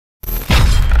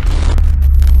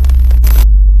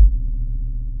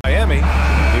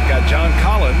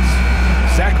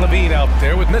Levine out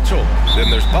there with Mitchell. Then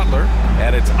there's Butler,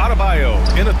 and it's Adebayo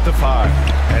in at the 5.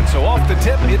 And so off the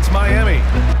tip, it's Miami.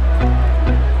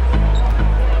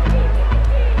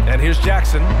 And here's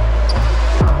Jackson.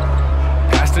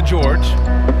 Pass to George.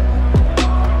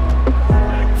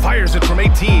 Fires it from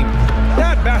 18.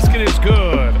 That basket is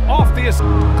good. Off the...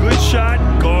 Good shot,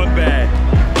 gone bad.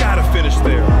 Gotta finish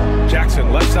there.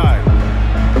 Jackson, left side.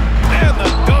 And the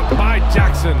dunk by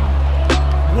Jackson.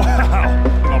 Wow,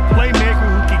 a playmaker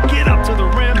who can get up to the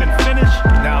rim and finish.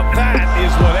 Now that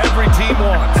is what every team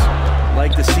wants.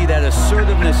 Like to see that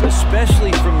assertiveness,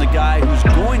 especially from the guy who's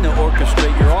going to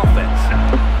orchestrate your offense.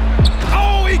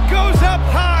 Oh, he goes up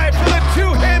high for the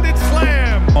two-handed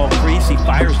slam. Ball crease, he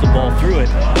fires the ball through it,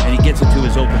 and he gets it to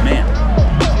his open man.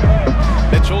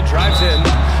 Mitchell drives in,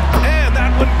 and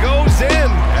that one goes in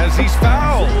as he's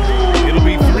fouled. It'll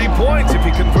be 3 points if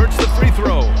he converts the free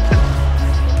throw.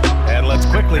 And let's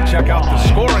quickly check out the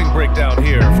scoring breakdown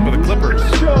here for the Clippers.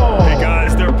 Hey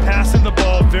guys, they're passing the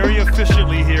ball very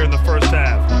efficiently here in the first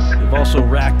half. They've also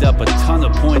racked up a ton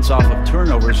of points off of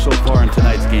turnovers so far in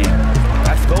tonight's game.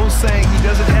 That's those saying he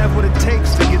doesn't have what it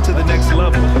takes to get to the next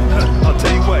level. I'll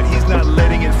tell you what, he's not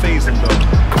letting it phase him though.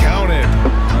 Count it.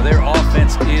 Now their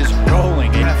offense is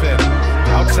rolling. Half in.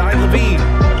 Outside Levine.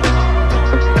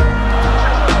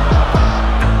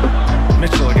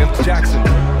 Mitchell against Jackson.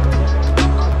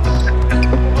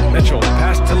 Mitchell,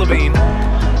 pass to Levine.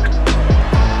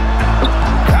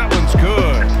 That one's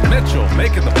good. Mitchell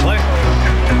making the play.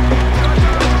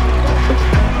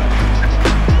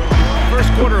 First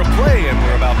quarter of play, and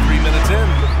we're about 3 minutes in.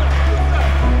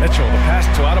 Mitchell, the pass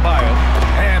to Adebayo,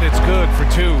 and it's good for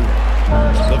 2.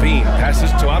 Levine passes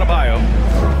to Adebayo.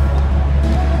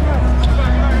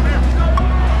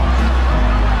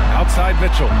 Outside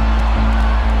Mitchell.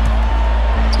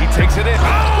 He takes it in. Oh,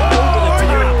 are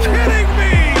you kidding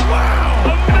me?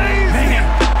 Wow, amazing!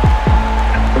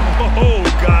 Oh,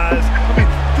 guys, I mean,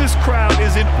 this crowd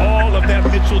is in awe of that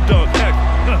Mitchell dunk. Heck,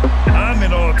 I'm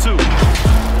in awe too.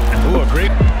 Ooh, a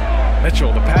great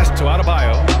Mitchell, the pass to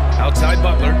Adebayo. Outside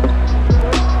Butler.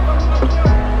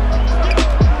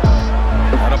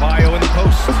 Adebayo in the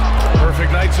post.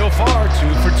 Perfect night so far,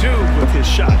 2 for 2 with his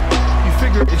shot. You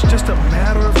figure it's just a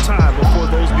matter of time before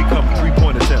those become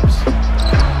three-point attempts.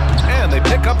 And they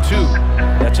pick up 2.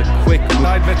 That's a quick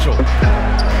side Mitchell.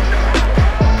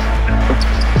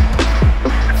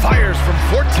 Fires from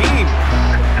 14.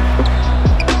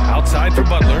 Outside for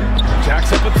Butler.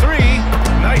 Jacks up a 3.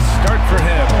 Nice start for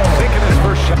him. Taking his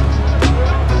first shot.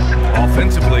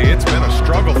 Offensively, it's been a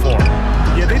struggle for him.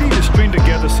 Yeah, they need to string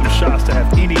together some shots to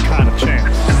have any kind of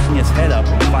chance. His head up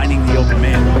and finding the open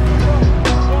man.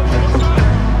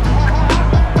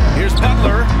 Here's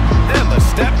Butler, and the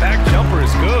step-back jumper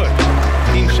is good.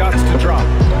 15 shots to drop.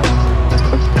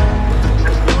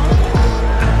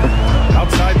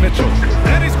 Outside Mitchell,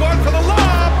 and he's going for the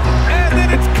lob, and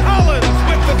then it's Collins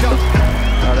with the dunk.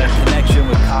 Now that connection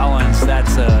with Collins,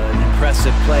 that's an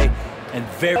impressive play, and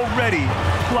very already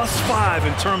 +5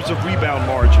 in terms of rebound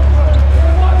margin.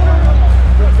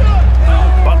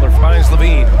 Butler finds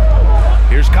Levine.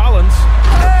 Here's Collins,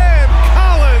 and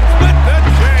Collins with the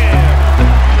jam.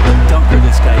 Dunker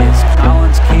this guy is.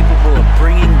 Collins capable of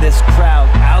bringing this crowd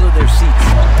out of their seats.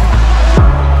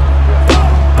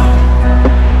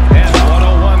 And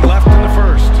 1:01 left in the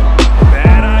first.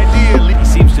 Bad idea. He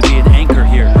seems to be an anchor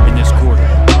here in this quarter.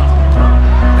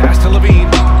 Pass to Levine.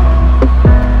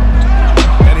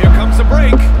 And here comes the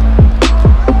break.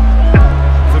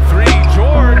 The 3,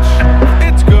 George.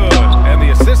 It's good. And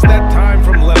the assist that time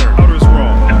from Leonard. Outer's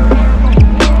wrong.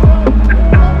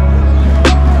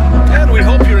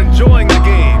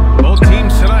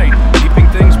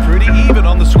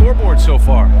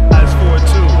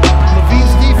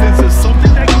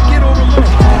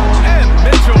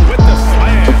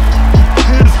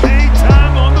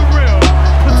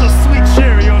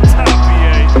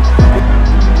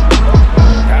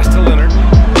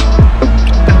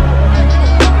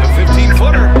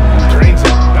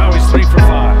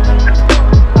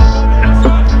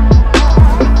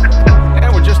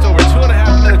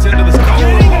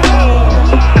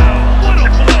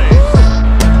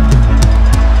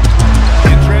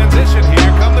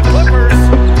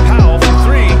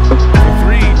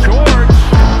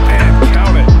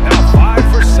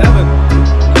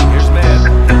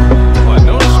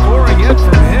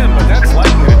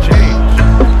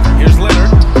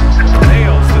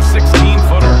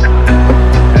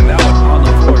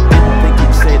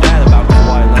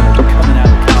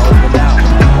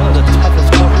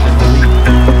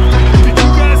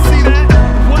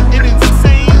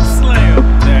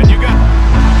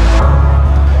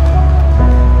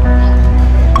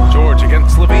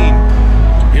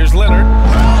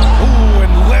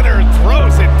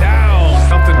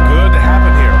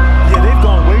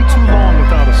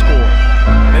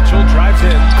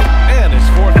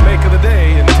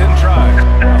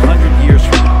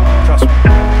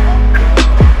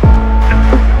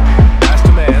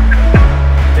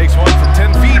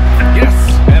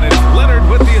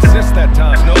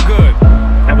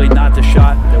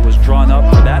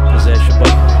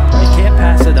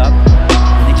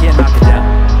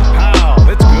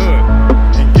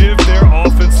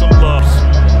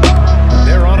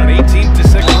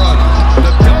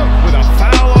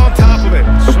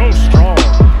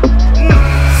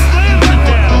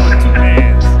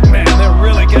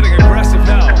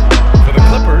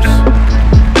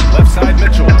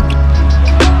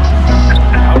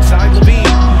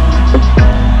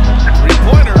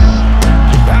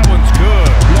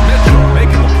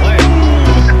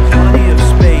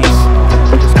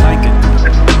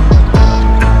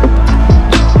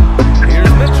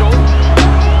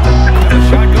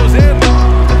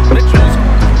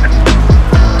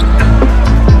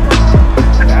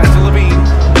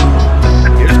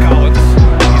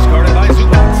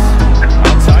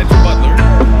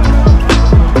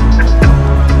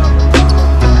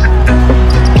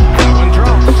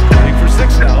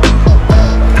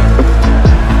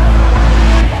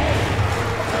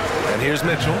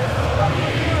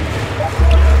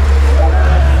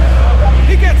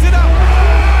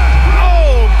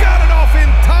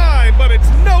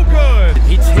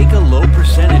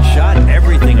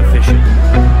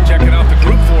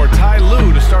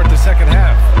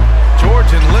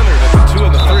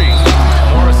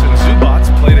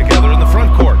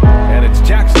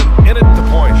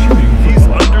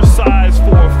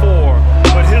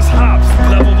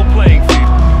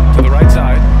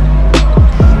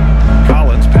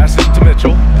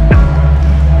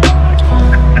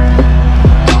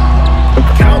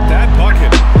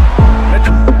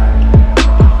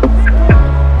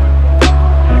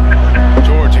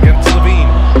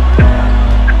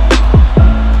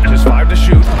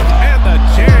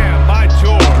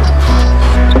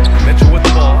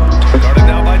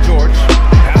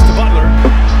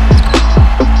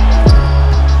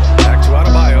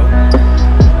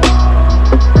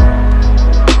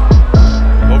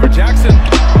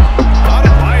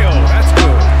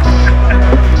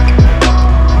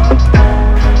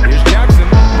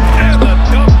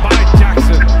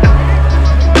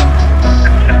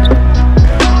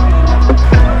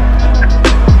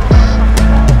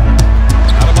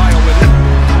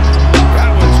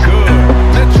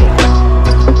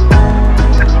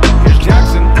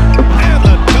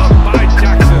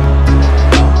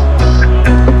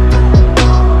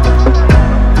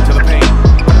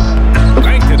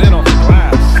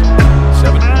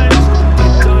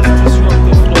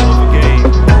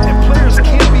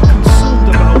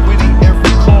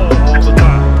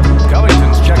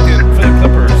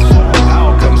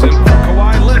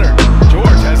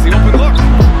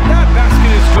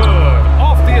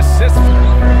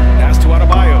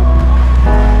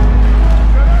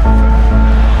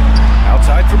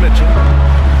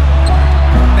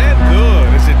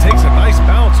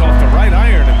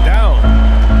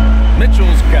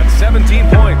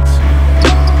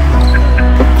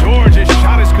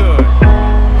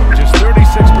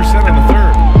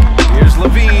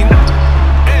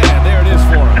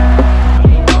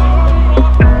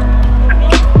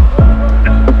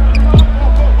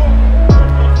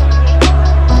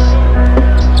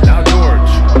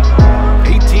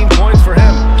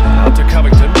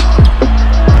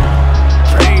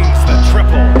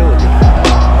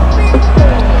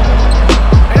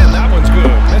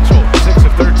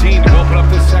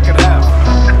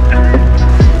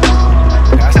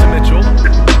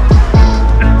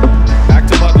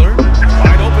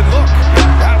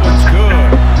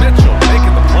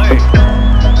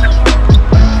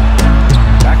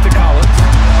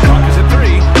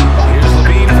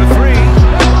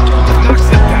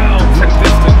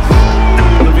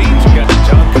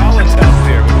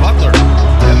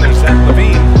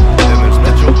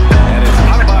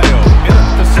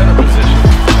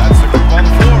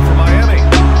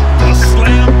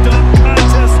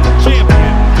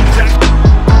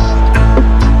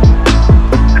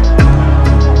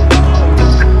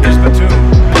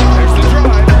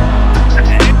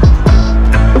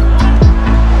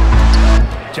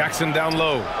 Jackson down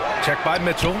low. Check by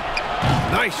Mitchell.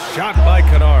 Nice shot by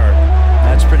Kennard.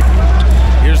 That's pretty.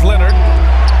 Here's Leonard.